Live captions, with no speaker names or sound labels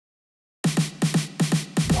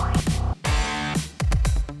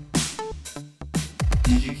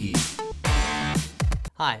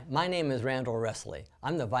Hi, my name is Randall Ressley.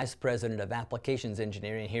 I'm the Vice President of Applications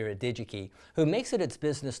Engineering here at Digi-Key, who makes it its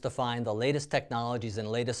business to find the latest technologies and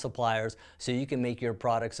latest suppliers so you can make your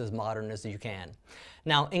products as modern as you can.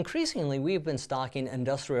 Now, increasingly, we've been stocking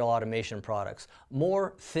industrial automation products,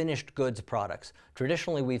 more finished goods products.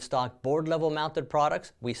 Traditionally, we've stocked board-level mounted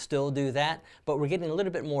products. We still do that, but we're getting a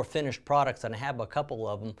little bit more finished products, and I have a couple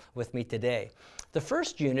of them with me today. The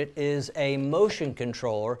first unit is a motion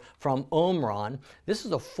controller from Omron. This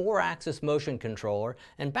is a 4-axis motion controller,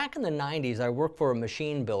 and back in the 90s, I worked for a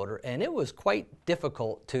machine builder, and it was quite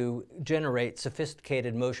difficult to generate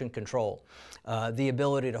sophisticated motion control. The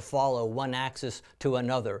ability to follow one axis to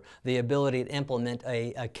another, the ability to implement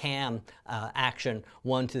a cam action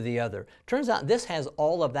one to the other. Turns out this has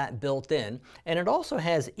all of that built in, and it also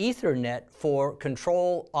has Ethernet for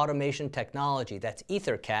control automation technology. That's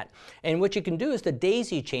EtherCAT, and what you can do is to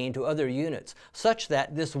daisy chain to other units, such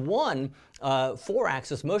that this one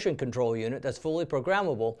 4-axis motion control unit that's fully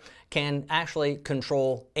programmable can actually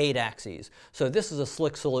control 8 axes. So this is a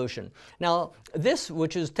slick solution. Now this,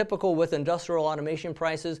 which is typical with industrial automation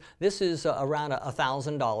prices, this is around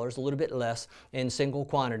 $1,000, a little bit less in single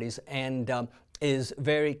quantities, and is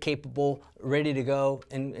very capable, ready to go,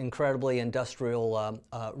 and incredibly industrial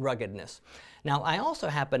ruggedness. Now, I also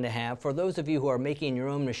happen to have, for those of you who are making your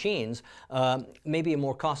own machines, maybe a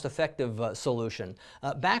more cost-effective solution.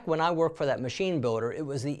 Back when I worked for that machine builder, it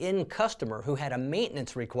was the end customer who had a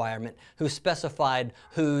maintenance requirement who specified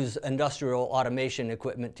whose industrial automation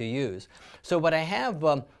equipment to use. So what I have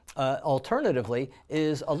alternatively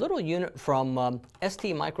is a little unit from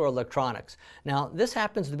STMicroelectronics. Now, this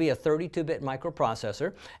happens to be a 32-bit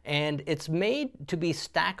microprocessor, and it's made to be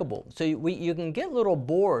stackable. So you can get little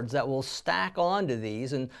boards that will stack onto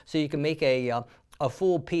these, and so you can make a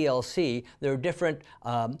full PLC. There are different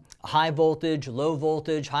high voltage, low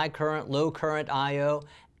voltage, high current, low current I/O,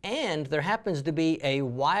 and there happens to be a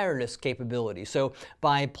wireless capability. So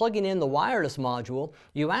by plugging in the wireless module,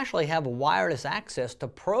 you actually have wireless access to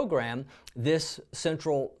program this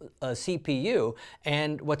central CPU.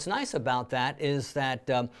 And what's nice about that is that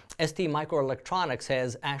STMicroelectronics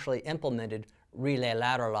has actually implemented relay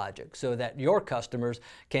ladder logic so that your customers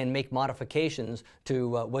can make modifications to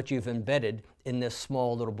what you've embedded in this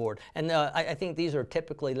small little board. And I think these are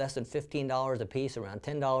typically less than $15 a piece, around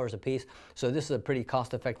 $10 a piece, so this is a pretty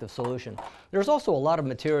cost-effective solution. There's also a lot of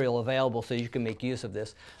material available so you can make use of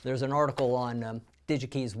this. There's an article on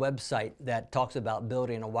DigiKey's website that talks about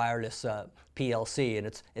building a wireless PLC, and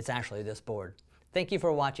it's actually this board. Thank you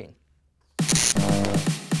for watching.